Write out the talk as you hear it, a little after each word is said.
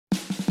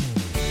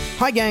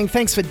Hi gang,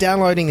 thanks for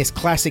downloading this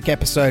classic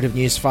episode of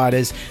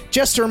Newsfighters.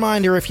 Just a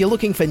reminder, if you're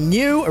looking for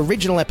new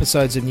original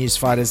episodes of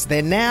Newsfighters,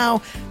 they're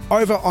now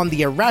over on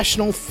the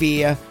Irrational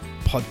Fear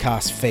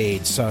podcast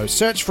feed. So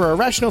search for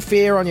Irrational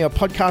Fear on your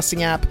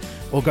podcasting app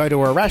or go to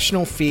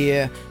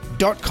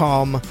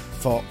irrationalfear.com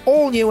for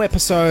all new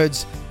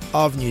episodes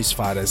of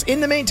Newsfighters.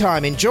 In the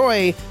meantime,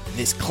 enjoy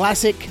this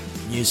classic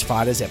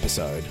Newsfighters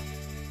episode.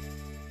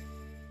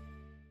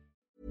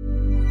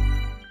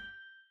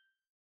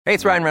 Hey,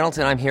 it's Ryan Reynolds,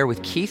 and I'm here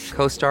with Keith,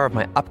 co-star of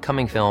my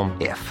upcoming film,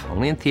 If,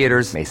 only in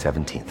theaters May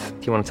 17th.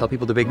 Do you want to tell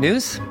people the big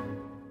news?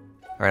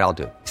 All right, I'll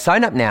do it.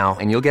 Sign up now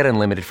and you'll get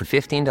unlimited for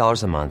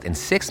 $15 a month and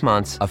 6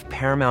 months of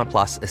Paramount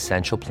Plus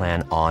Essential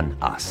Plan on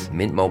us.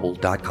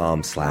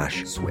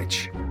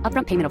 MintMobile.com/switch.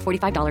 Upfront payment of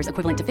 $45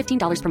 equivalent to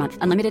 $15 per month.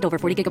 Unlimited over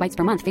 40 gigabytes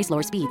per month. Face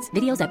lower speeds.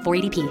 Videos at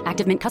 480p.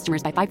 Active Mint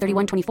customers by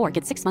 531.24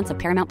 get 6 months of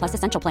Paramount Plus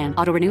Essential Plan.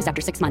 Auto renews after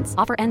 6 months.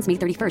 Offer ends May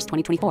 31st,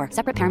 2024.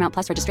 Separate Paramount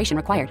Plus registration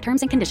required.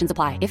 Terms and conditions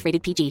apply if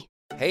rated PG.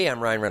 Hey, I'm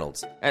Ryan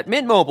Reynolds. At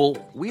Mint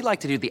Mobile, we like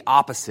to do the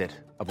opposite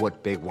of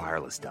what Big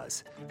Wireless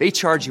does. They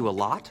charge you a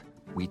lot.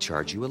 We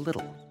charge you a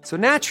little. So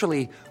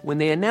naturally, when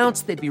they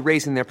announced they'd be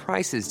raising their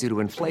prices due to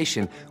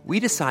inflation, we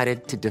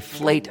decided to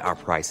deflate our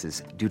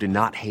prices due to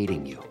not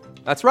hating you.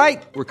 That's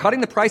right. We're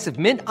cutting the price of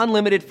Mint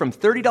Unlimited from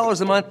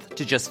 $30 a month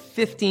to just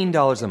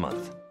 $15 a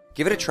month.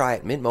 Give it a try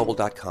at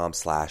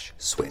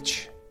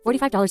mintmobile.com/switch.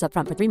 $45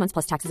 upfront for 3 months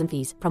plus taxes and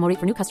fees. Promo rate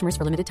for new customers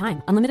for limited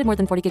time. Unlimited more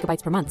than 40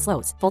 gigabytes per month.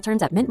 Slows full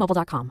terms at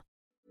mintmobile.com.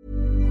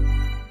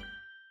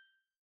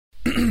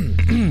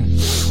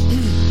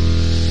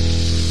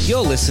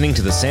 You're listening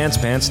to the Sans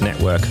Pants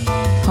Network.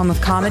 Home of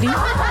comedy,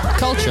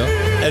 Culture.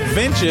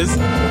 Adventures,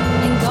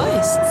 and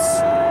ghosts.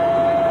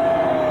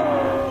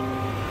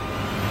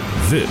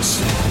 This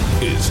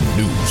is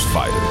News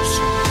Fighters,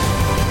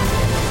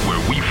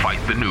 where we fight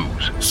the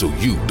news so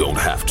you don't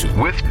have to.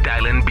 With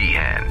Dylan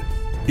Behan.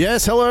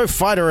 Yes, hello,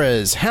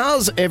 Fighterers.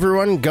 How's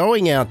everyone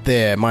going out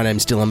there? My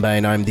name's Dylan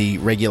Bain. I'm the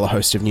regular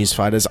host of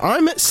Newsfighters.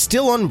 I'm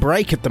still on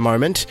break at the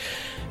moment.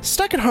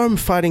 Stuck at home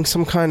fighting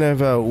some kind of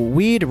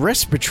weird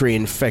respiratory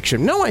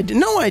infection. No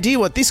idea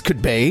what this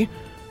could be.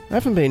 I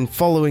haven't been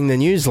following the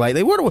news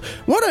lately. What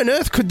on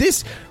earth could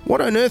this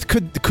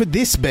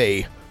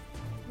be?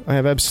 I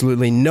have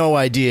absolutely no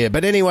idea.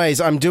 But anyways,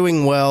 I'm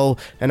doing well,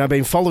 and I've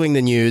been following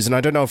the news, and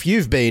I don't know if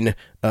you've been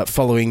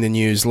following the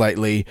news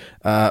lately,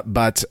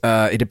 but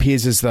it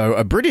appears as though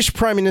a British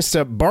Prime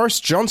Minister Boris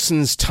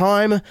Johnson's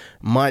time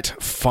might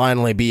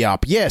finally be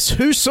up. Yes,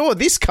 who saw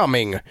this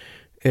coming?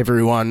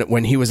 Everyone,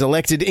 when he was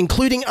elected,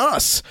 including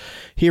us.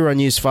 Here on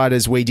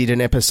Newsfighters, we did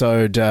an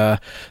episode that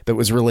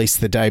was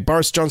released the day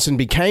Boris Johnson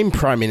became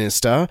Prime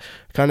Minister,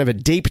 kind of a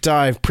deep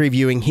dive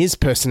previewing his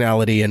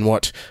personality and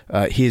what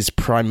his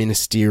prime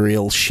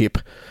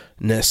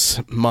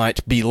ministerialshipness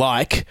might be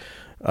like.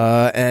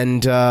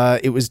 And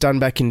it was done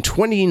back in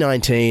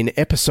 2019,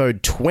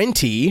 episode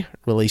 20,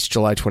 released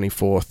July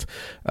 24th,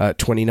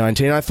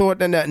 2019. I thought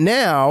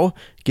now,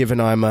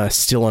 given I'm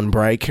still on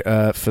break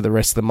for the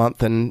rest of the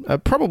month and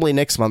probably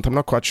next month, I'm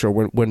not quite sure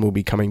when we'll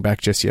be coming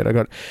back just yet. I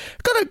got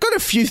a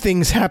few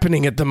things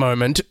happening at the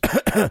moment,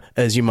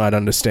 as you might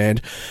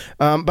understand.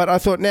 But I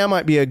thought now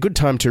might be a good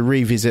time to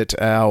revisit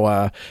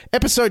our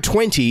episode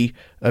 20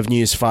 of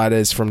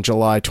Newsfighters from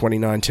July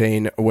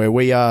 2019, where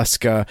we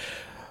ask...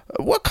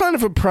 what kind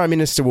of a Prime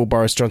Minister will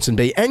Boris Johnson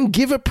be? And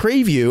give a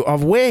preview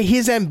of where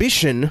his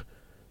ambition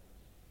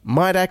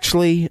might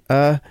actually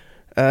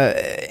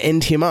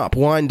end him up,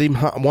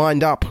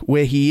 wind up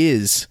where he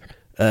is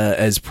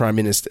as Prime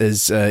Minister,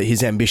 as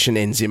his ambition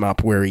ends him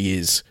up where he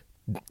is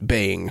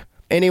being.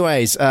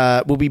 Anyways,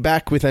 we'll be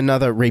back with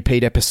another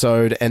repeat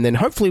episode, and then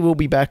hopefully we'll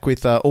be back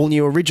with all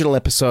new original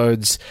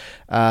episodes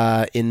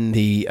in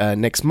the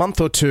next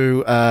month or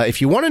two.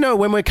 If you want to know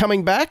when we're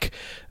coming back,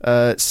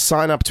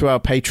 sign up to our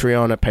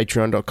Patreon at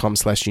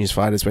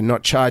patreon.com/newsfighters. We're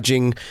not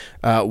charging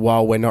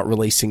while we're not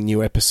releasing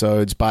new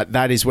episodes, but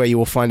that is where you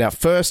will find out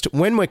first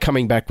when we're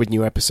coming back with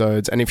new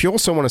episodes. And if you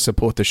also want to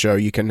support the show,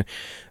 you can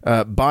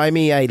buy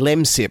me a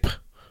lemsip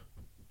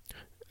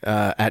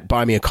at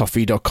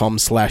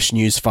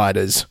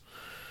buymeacoffee.com/newsfighters.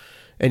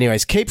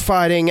 Anyways, keep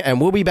fighting, and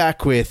we'll be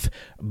back with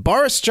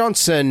Boris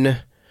Johnson,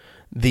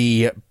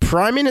 the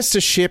Prime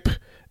Ministership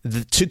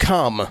to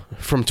come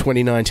from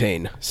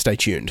 2019. Stay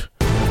tuned.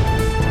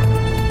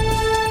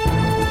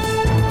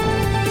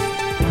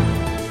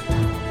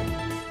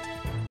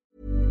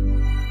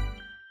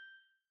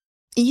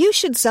 You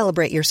should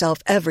celebrate yourself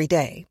every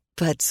day,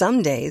 but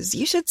some days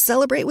you should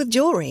celebrate with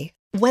jewelry.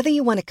 Whether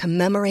you want to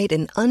commemorate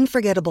an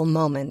unforgettable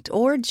moment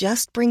or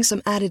just bring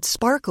some added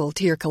sparkle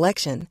to your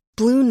collection,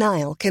 Blue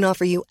Nile can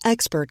offer you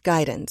expert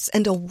guidance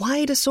and a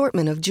wide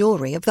assortment of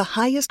jewelry of the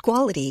highest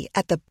quality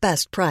at the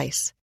best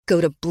price.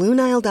 Go to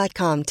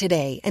BlueNile.com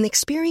today and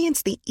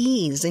experience the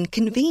ease and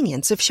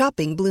convenience of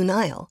shopping Blue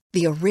Nile,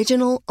 the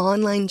original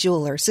online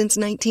jeweler since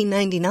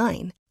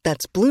 1999.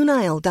 That's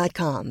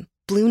BlueNile.com.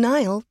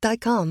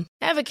 BlueNile.com.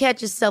 Ever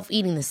catch yourself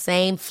eating the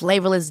same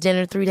flavorless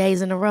dinner 3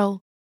 days in a row?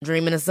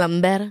 Dreaming of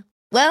something better?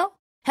 Well,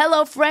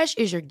 HelloFresh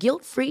is your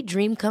guilt-free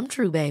dream come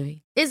true,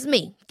 baby. It's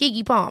me,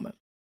 Keke Palmer.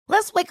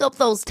 Let's wake up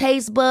those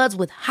taste buds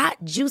with hot,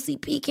 juicy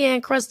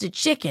pecan-crusted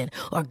chicken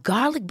or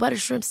garlic butter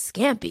shrimp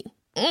scampi.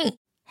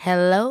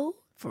 Hello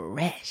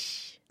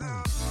Fresh.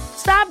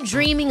 Stop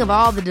dreaming of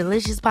all the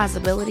delicious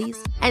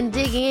possibilities and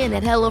dig in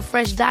at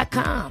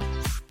HelloFresh.com.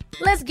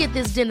 Let's get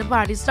this dinner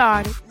party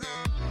started.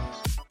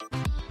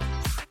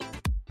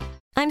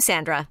 I'm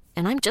Sandra,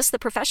 and I'm just the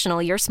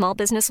professional your small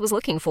business was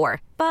looking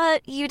for.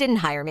 But you didn't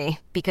hire me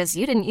because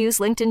you didn't use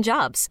LinkedIn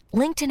Jobs.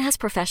 LinkedIn has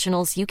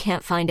professionals you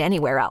can't find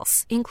anywhere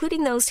else,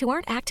 including those who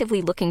aren't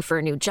actively looking for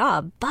a new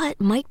job,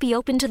 but might be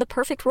open to the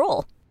perfect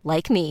role,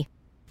 like me.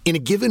 In a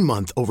given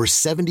month, over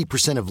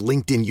 70% of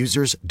LinkedIn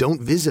users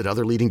don't visit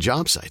other leading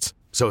job sites.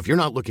 So if you're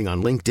not looking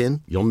on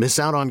LinkedIn, you'll miss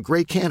out on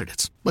great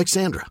candidates like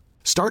Sandra.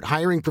 Start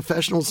hiring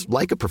professionals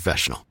like a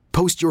professional.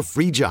 Post your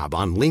free job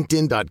on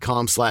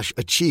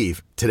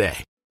linkedin.com/achieve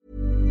today.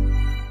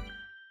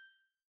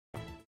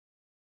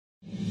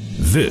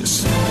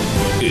 This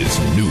is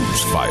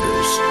News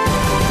Fighters,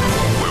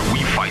 where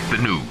we fight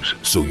the news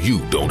so you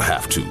don't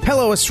have to.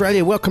 Hello,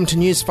 Australia. Welcome to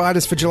News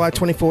Fighters for July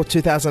 24th,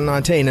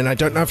 2019. And I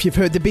don't know if you've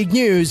heard the big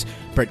news,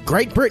 but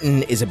Great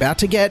Britain is about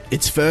to get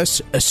its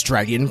first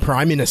Australian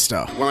Prime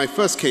Minister. When I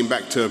first came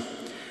back to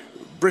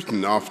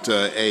Britain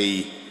after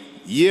a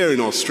year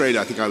in Australia,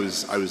 I think I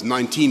was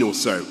 19 or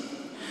so,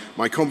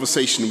 my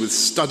conversation was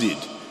studded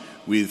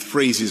with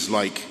phrases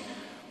like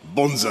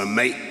 "bonza,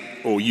 mate,"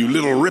 or "you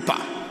little ripper."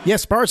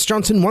 Yes, Boris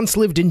Johnson once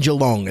lived in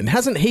Geelong, and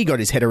hasn't he got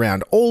his head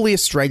around all the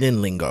Australian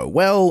lingo?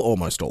 Well,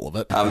 almost all of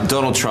it.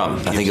 Donald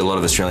Trump. I think a lot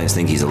of Australians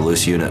think he's a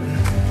loose unit.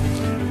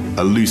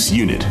 A loose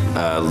unit?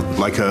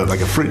 Like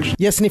a fridge?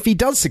 Yes, and if he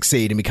does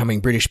succeed in becoming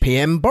British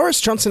PM,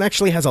 Boris Johnson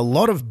actually has a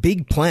lot of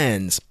big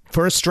plans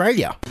for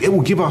Australia. It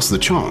will give us the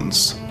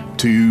chance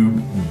to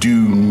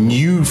do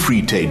new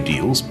free trade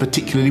deals,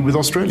 particularly with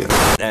Australia.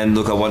 And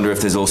look, I wonder if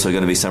there's also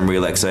going to be some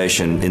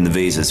relaxation in the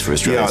visas for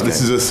Australia. Yeah,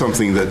 this is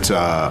something that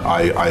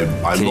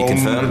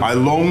I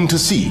long to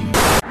see.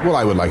 What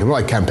I would like, and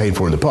what I campaigned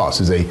for in the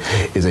past, is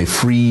a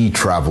free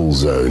travel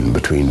zone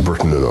between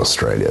Britain and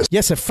Australia.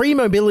 Yes, a free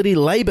mobility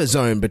labour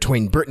zone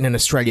between Britain and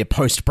Australia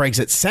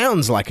post-Brexit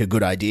sounds like a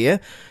good idea,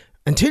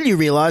 until you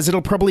realise it'll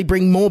probably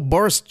bring more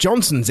Boris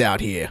Johnsons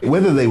out here.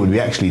 Whether they would be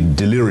actually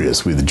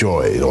delirious with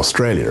joy in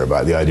Australia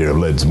about the idea of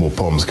loads more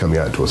POMs coming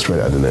out to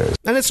Australia, I don't know.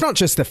 And it's not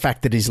just the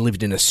fact that he's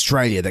lived in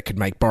Australia that could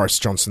make Boris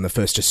Johnson the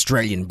first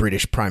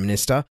Australian-British Prime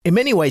Minister. In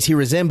many ways, he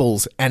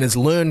resembles and has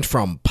learned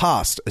from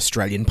past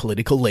Australian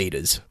political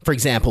leaders. For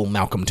example,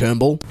 Malcolm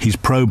Turnbull. He's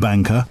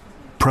pro-banker,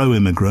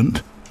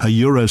 pro-immigrant, a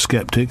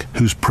Eurosceptic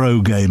who's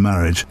pro-gay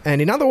marriage.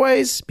 And in other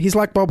ways, he's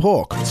like Bob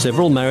Hawke.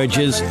 Several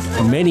marriages,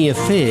 many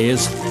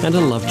affairs, and a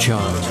love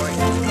child.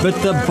 But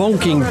the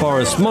bonking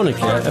Boris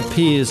moniker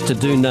appears to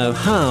do no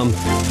harm,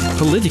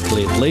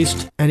 politically at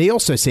least. And he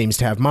also seems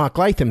to have Mark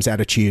Latham's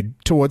attitude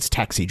towards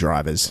taxi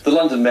drivers. The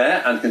London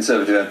Mayor and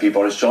Conservative MP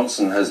Boris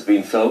Johnson has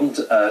been filmed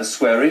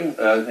swearing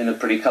in a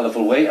pretty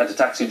colourful way at a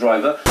taxi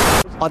driver.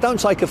 I don't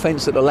take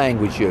offence at the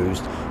language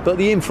used, but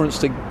the inference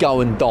to go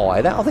and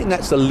die, I think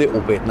that's a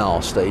little bit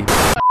nasty.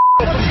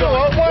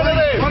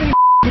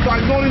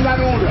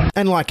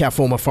 And like our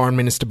former Foreign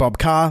Minister Bob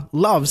Carr,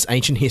 loves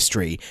ancient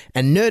history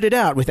and nerded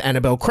out with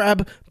Annabel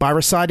Crabb by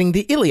reciting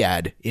the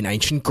Iliad in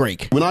ancient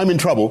Greek. When I'm in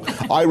trouble,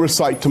 I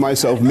recite to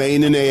myself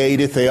Main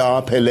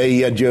Thea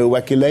Peleia Jo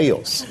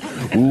Akileos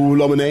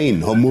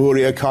Ulomanein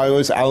Homuria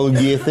Kaios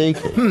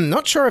Algietheke.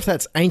 Not sure if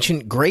that's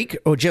ancient Greek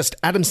or just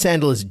Adam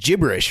Sandler's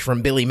gibberish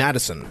from Billy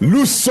Madison.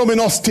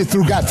 Lusomenosti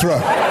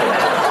Thugatra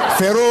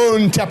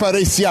Feron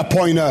Taparesia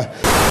Poina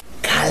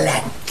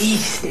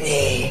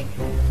Disney.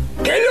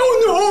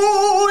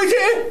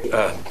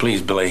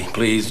 Please, Billy,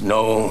 please,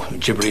 no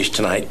gibberish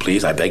tonight,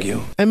 please, I beg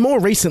you. And more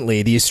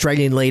recently, the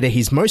Australian leader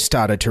he's most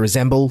started to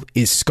resemble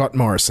is Scott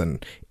Morrison,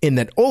 in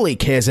that all he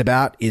cares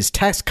about is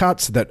tax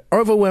cuts that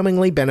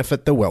overwhelmingly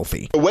benefit the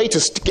wealthy. The way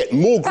to get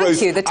more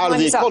growth out of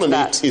the economy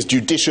is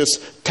judicious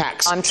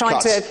tax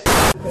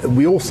cuts.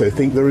 We also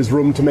think there is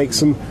room to make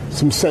some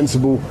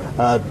sensible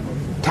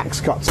tax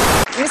cuts.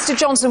 Mr.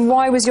 Johnson,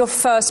 why was your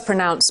first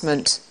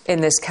pronouncement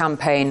in this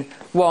campaign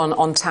one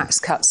on tax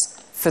cuts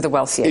for the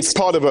wealthiest? It's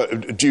part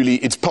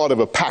of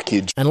a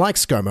package. And like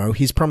ScoMo,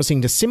 he's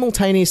promising to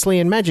simultaneously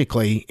and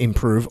magically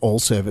improve all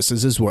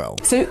services as well.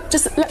 So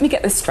just let me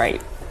get this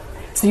straight.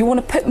 So you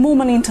want to put more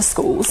money into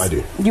schools. I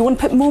do. You want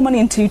to put more money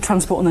into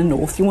transport in the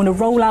north. You want to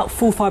roll out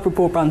full fibre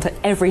broadband to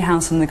every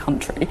house in the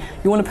country.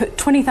 You want to put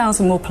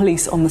 20,000 more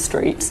police on the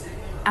streets.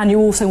 And you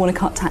also want to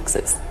cut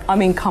taxes. I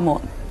mean, come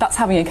on. That's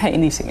having a cake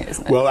and eating it,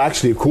 isn't it? Well,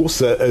 actually, of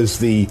course, as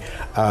the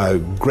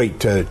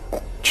great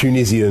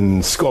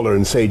Tunisian scholar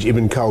and sage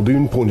Ibn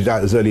Khaldun pointed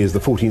out as early as the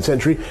 14th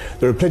century,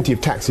 there are plenty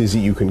of taxes that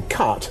you can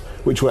cut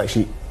which will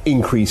actually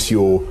increase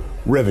your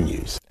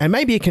revenues. And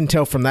maybe you can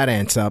tell from that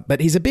answer, but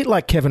he's a bit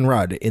like Kevin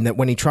Rudd in that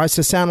when he tries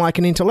to sound like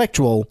an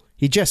intellectual,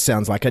 He just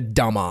sounds like a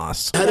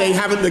dumbass. They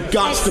haven't the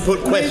guts to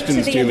put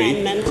questions to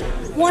me.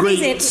 What Great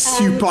is it?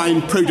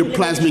 supine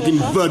protoplasmic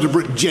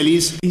invertebrate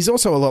jellies. He's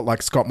also a lot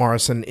like Scott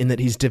Morrison in that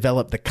he's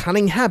developed the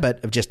cunning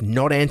habit of just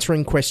not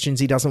answering questions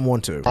he doesn't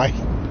want to. I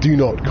do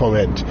not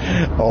comment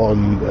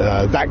on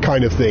that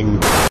kind of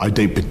thing. I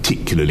don't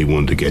particularly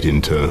want to get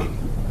into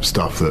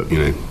stuff that,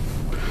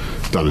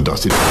 done and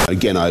dusted.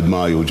 Again, I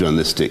admire your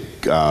journalistic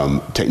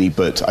technique,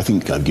 but I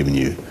think I've given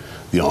you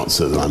the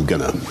answer that I'm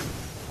going to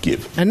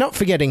give. And not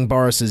forgetting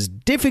Boris's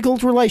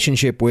difficult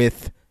relationship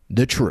with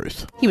the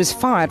truth. He was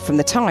fired from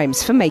The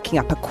Times for making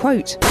up a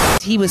quote.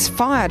 He was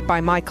fired by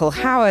Michael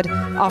Howard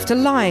after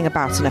lying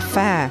about an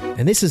affair.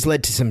 And this has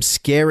led to some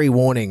scary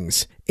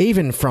warnings,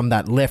 even from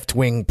that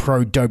left-wing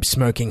pro-dope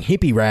smoking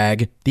hippie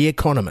rag, The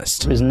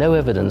Economist. There is no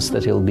evidence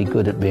that he'll be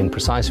good at being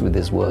precise with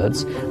his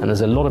words, and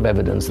there's a lot of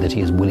evidence that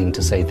he is willing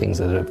to say things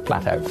that are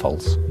flat-out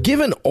false.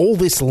 Given all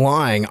this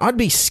lying, I'd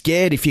be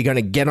scared if you're going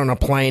to get on a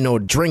plane or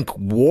drink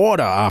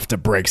water after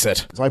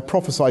Brexit. I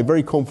prophesy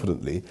very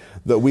confidently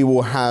that we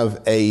will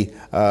have a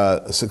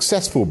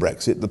successful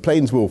Brexit. The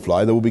planes will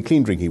fly, there will be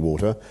clean drinking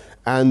water,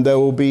 and there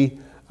will be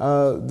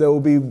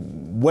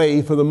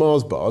way for the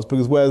Mars bars,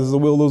 because where there's a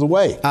will, there's a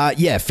way.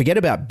 Yeah, forget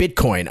about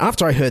Bitcoin.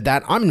 After I heard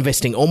that, I'm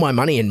investing all my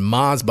money in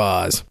Mars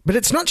bars. But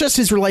it's not just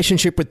his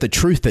relationship with the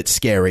truth that's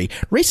scary.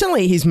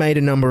 Recently, he's made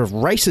a number of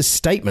racist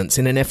statements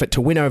in an effort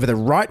to win over the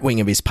right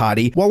wing of his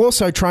party, while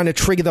also trying to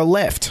trigger the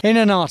left. In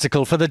an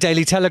article for the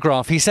Daily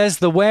Telegraph, he says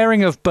the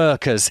wearing of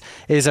burqas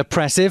is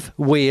oppressive,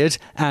 weird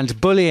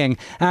and bullying,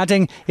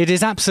 adding, "It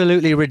is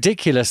absolutely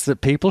ridiculous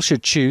that people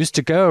should choose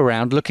to go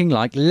around looking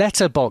like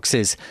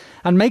letterboxes,"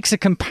 and makes a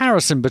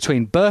comparison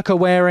between burqa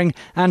wearing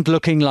and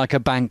looking like a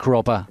bank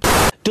robber.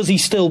 Does he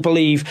still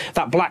believe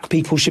that black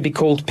people should be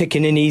called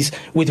pickaninnies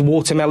with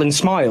watermelon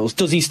smiles?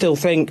 Does he still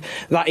think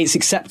that it's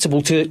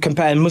acceptable to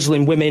compare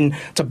Muslim women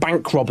to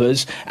bank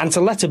robbers and to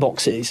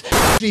letterboxes?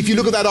 If you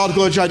look at that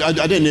article, which I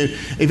don't know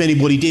if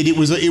anybody did, it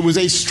was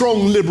a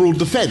strong liberal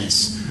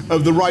defence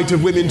of the right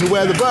of women to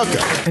wear the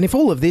burqa. And if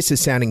all of this is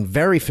sounding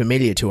very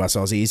familiar to us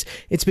Aussies,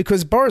 it's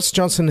because Boris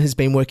Johnson has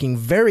been working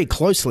very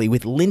closely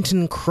with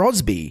Lynton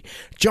Crosby,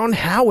 John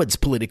Howard's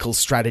political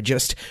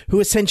strategist, who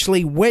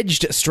essentially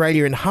wedged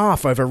Australia in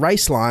half over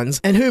race lines,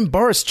 and whom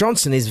Boris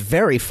Johnson is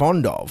very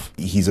fond of.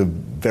 He's a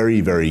very,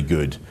 very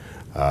good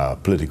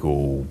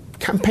political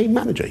campaign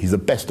manager. He's the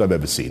best I've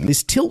ever seen.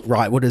 This tilt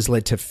rightward has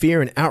led to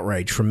fear and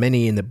outrage from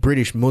many in the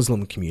British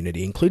Muslim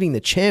community, including the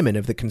chairman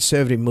of the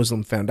Conservative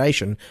Muslim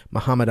Foundation,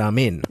 Muhammad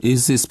Amin.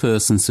 Is this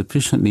person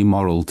sufficiently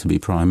moral to be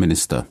Prime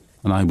Minister?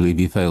 And I believe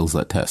he fails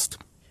that test.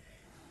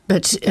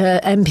 But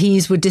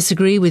MPs would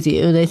disagree with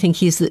you. They think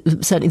he's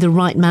certainly the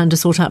right man to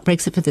sort out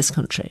Brexit for this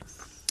country.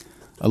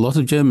 A lot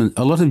of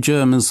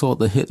Germans thought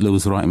that Hitler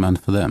was the right man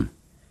for them.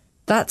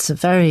 That's a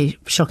very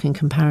shocking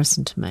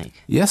comparison to make.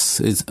 Yes,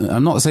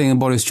 I'm not saying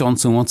Boris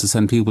Johnson wants to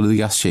send people to the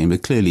gas chamber.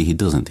 Clearly he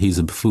doesn't. He's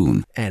a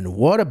buffoon. And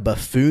what a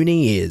buffoon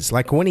he is.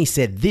 Like when he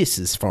said this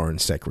as Foreign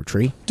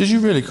Secretary. Did you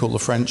really call the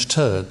French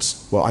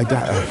turds? Well, I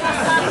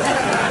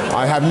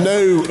have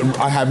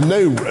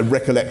no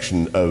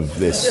recollection of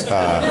this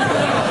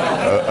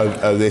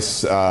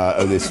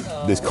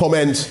this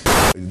comment.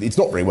 It's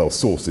not very well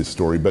sourced, this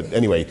story, but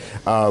anyway.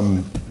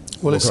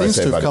 Well, it seems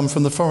to have come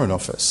from the Foreign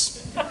Office.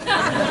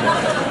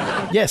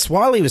 Yes,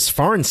 while he was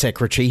Foreign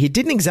Secretary, he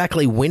didn't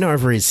exactly win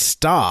over his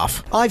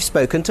staff. I've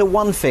spoken to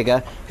one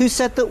figure who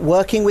said that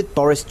working with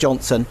Boris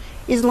Johnson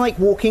is like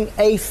walking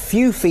a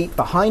few feet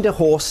behind a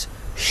horse,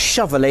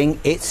 shoveling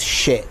its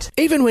shit.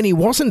 Even when he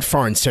wasn't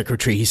Foreign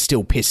Secretary, he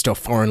still pissed off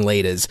foreign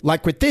leaders,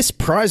 like with this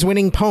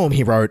prize-winning poem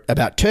he wrote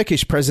about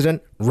Turkish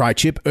President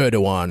Recep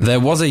Erdogan. There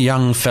was a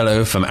young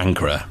fellow from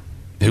Ankara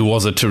who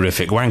was a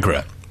terrific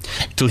wankerer,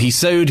 till he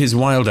sowed his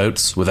wild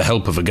oats with the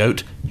help of a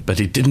goat, but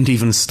he didn't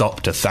even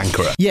stop to thank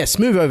her. Yes,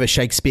 move over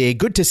Shakespeare.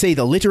 Good to see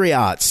the literary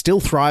arts still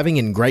thriving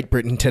in Great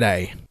Britain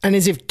today. And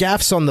as if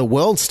gaffes on the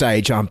world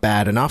stage aren't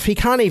bad enough, he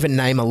can't even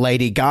name a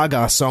Lady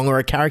Gaga song or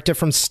a character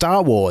from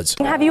Star Wars.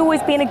 Have you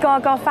always been a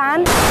Gaga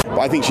fan?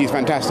 I think she's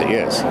fantastic,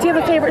 yes. Do you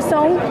have a favourite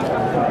song?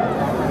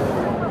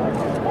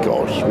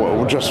 Gosh,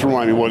 well, just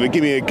remind me one.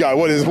 Give me a go.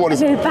 What is?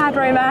 Bad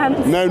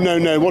Romance.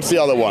 No. What's the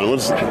other one?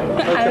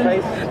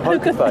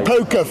 Poker Face.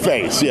 Poker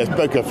Face. Yes,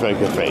 Poker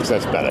Face.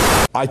 That's better.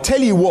 I tell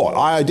you what,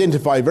 I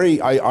identify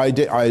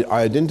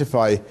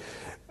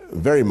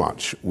very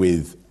much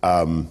with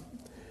the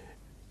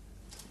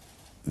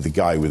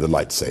guy with the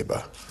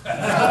lightsaber.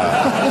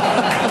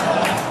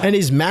 And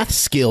his math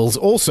skills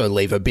also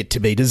leave a bit to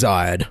be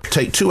desired.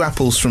 Take 2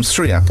 apples from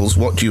 3 apples.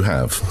 What do you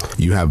have?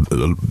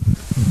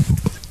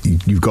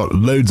 You've got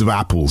loads of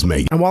apples,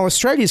 mate. And while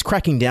Australia's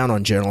cracking down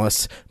on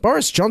journalists,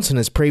 Boris Johnson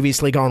has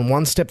previously gone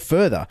one step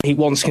further. He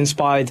once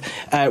conspired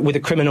with a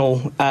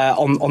criminal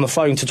on the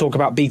phone to talk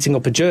about beating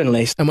up a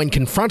journalist. And when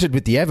confronted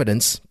with the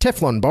evidence,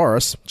 Teflon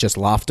Boris just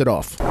laughed it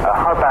off.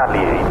 How badly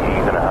are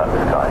you going to hurt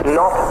this guy?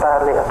 Not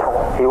badly at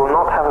all. He will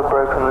not have a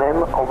broken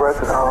limb or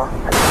broken arm.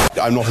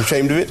 I'm not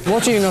ashamed of it.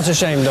 What are you not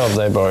ashamed of,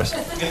 though, Boris?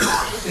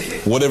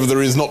 Whatever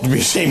there is not to be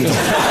ashamed of.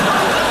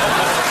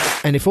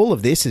 And if all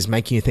of this is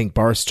making you think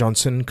Boris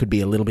Johnson could be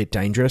a little bit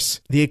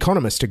dangerous, The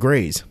Economist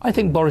agrees. I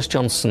think Boris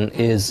Johnson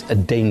is a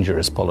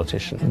dangerous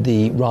politician,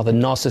 the rather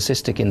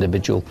narcissistic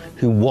individual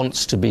who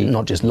wants to be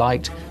not just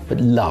liked,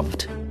 but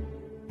loved.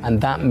 And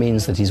that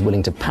means that he's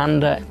willing to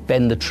pander,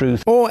 bend the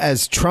truth. Or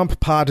as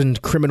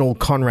Trump-pardoned criminal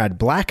Conrad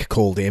Black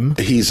called him,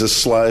 he's a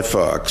sly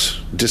fox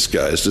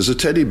disguised as a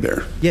teddy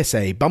bear. Yes,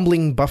 a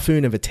bumbling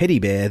buffoon of a teddy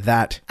bear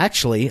that,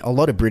 actually, a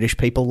lot of British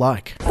people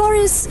like.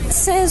 Boris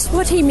says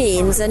what he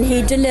means and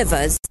he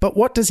delivers. But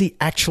what does he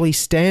actually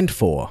stand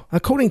for?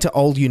 According to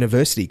old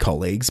university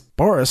colleagues,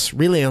 Boris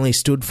really only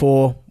stood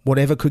for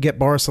whatever could get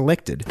Boris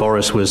elected.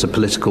 Boris was a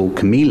political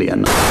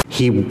chameleon.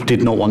 He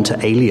did not want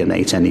to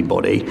alienate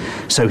anybody,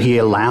 so he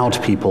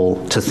allowed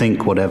people to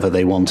think whatever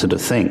they wanted to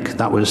think.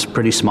 That was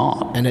pretty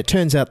smart. And it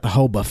turns out the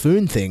whole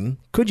buffoon thing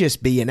could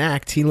just be an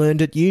act he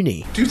learned at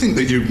uni. Do you think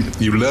that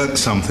you learnt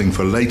something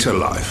for later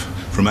life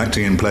from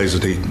acting in plays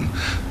at Eton,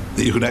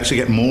 that you could actually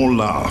get more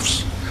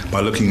laughs by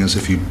looking as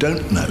if you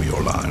don't know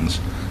your lines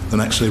than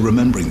actually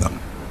remembering them?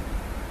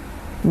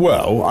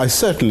 Well, I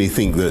certainly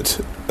think that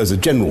as a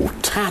general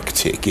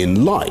tactic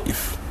in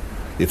life,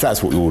 if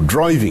that's what you're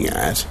driving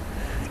at,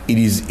 it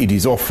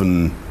is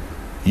often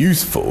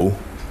useful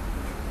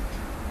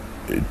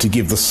to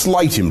give the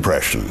slight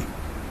impression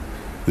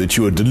that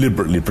you are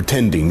deliberately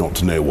pretending not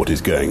to know what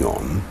is going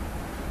on.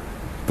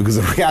 Because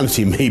the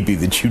reality may be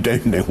that you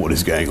don't know what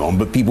is going on,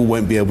 but people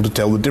won't be able to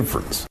tell the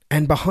difference.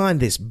 And behind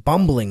this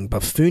bumbling,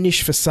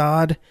 buffoonish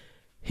facade,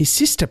 his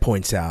sister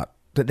points out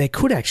that there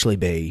could actually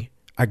be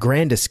a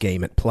grander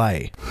scheme at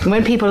play.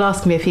 When people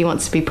ask me if he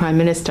wants to be Prime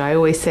Minister, I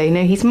always say,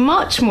 no, he's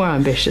much more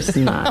ambitious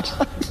than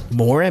that.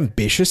 More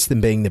ambitious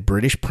than being the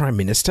British Prime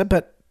Minister?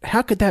 But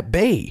how could that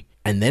be?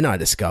 And then I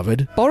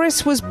discovered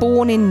Boris was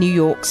born in New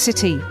York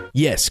City.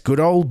 Yes, good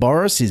old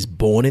Boris is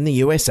born in the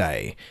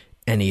USA.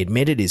 And he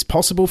admitted his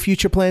possible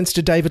future plans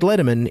to David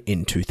Letterman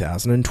in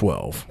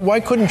 2012. Why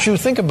couldn't you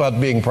think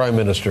about being Prime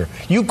Minister?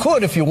 You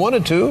could if you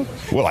wanted to.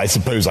 Well, I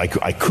suppose I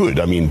could.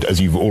 I mean,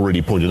 as you've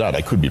already pointed out,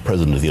 I could be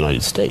President of the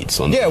United States.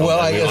 I guess.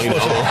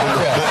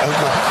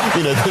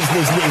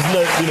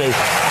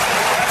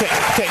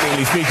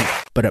 Technically speaking.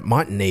 But it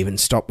mightn't even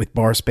stop with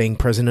Boris being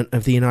President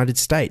of the United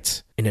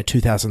States. In a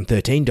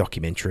 2013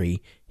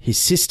 documentary, his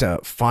sister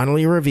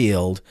finally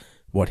revealed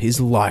what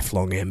his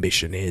lifelong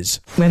ambition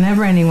is.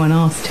 Whenever anyone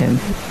asked him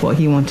what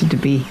he wanted to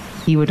be,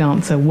 he would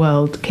answer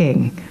world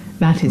king.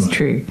 That is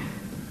true.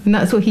 And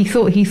that's what he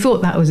thought. He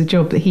thought that was a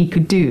job that he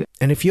could do.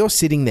 And if you're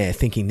sitting there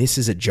thinking this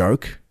is a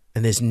joke,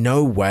 and there's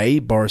no way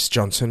Boris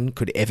Johnson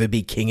could ever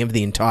be king of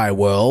the entire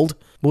world,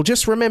 well,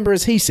 just remember,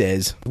 as he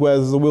says, where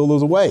there's a will,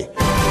 there's a way.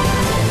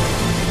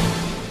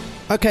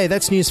 Okay,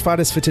 that's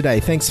Newsfighters for today.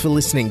 Thanks for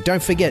listening.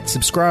 Don't forget,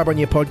 subscribe on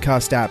your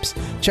podcast apps.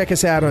 Check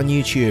us out on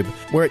YouTube.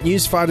 We're at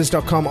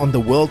newsfighters.com on the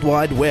World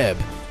Wide Web.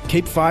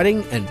 Keep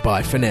fighting, and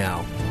bye for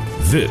now.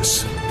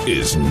 This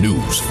is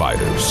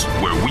Newsfighters,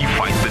 where we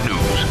fight the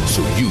news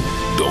so you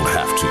don't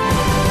have to.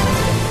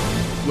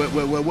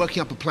 We're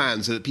working up a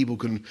plan so that people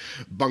can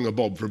bung a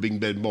bob for a Bing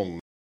Ben Bong.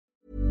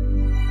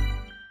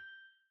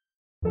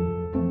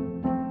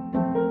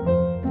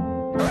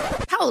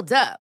 Hold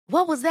up.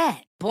 What was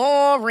that?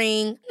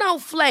 Boring. No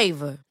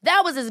flavor.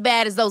 That was as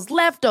bad as those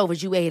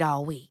leftovers you ate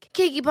all week.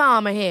 Keke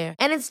Palmer here.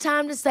 And it's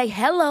time to say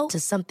hello to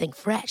something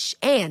fresh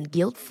and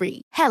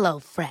guilt-free. Hello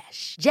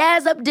Fresh.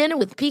 Jazz up dinner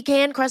with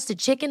pecan-crusted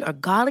chicken or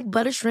garlic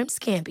butter shrimp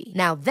scampi.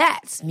 Now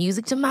that's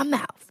music to my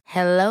mouth.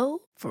 Hello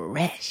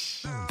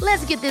Fresh.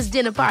 Let's get this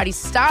dinner party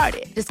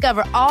started.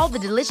 Discover all the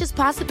delicious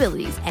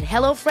possibilities at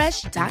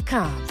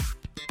HelloFresh.com.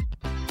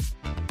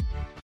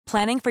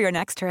 Planning for your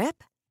next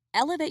trip?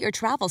 Elevate your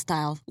travel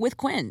style with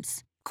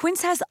Quince.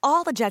 Quince has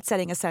all the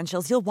jet-setting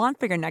essentials you'll want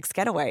for your next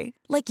getaway,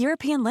 like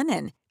European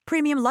linen,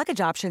 premium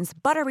luggage options,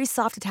 buttery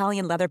soft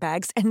Italian leather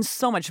bags, and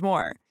so much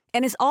more.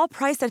 And is all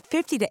priced at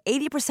 50 to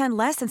 80%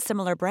 less than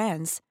similar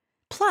brands.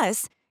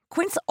 Plus,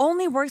 Quince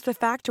only works with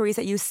factories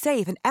that use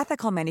safe and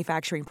ethical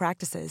manufacturing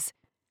practices.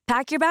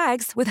 Pack your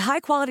bags with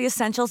high-quality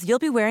essentials you'll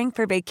be wearing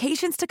for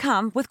vacations to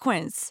come with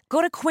Quince.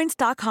 Go to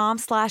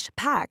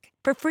quince.com/pack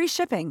for free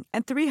shipping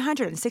and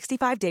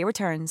 365-day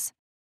returns.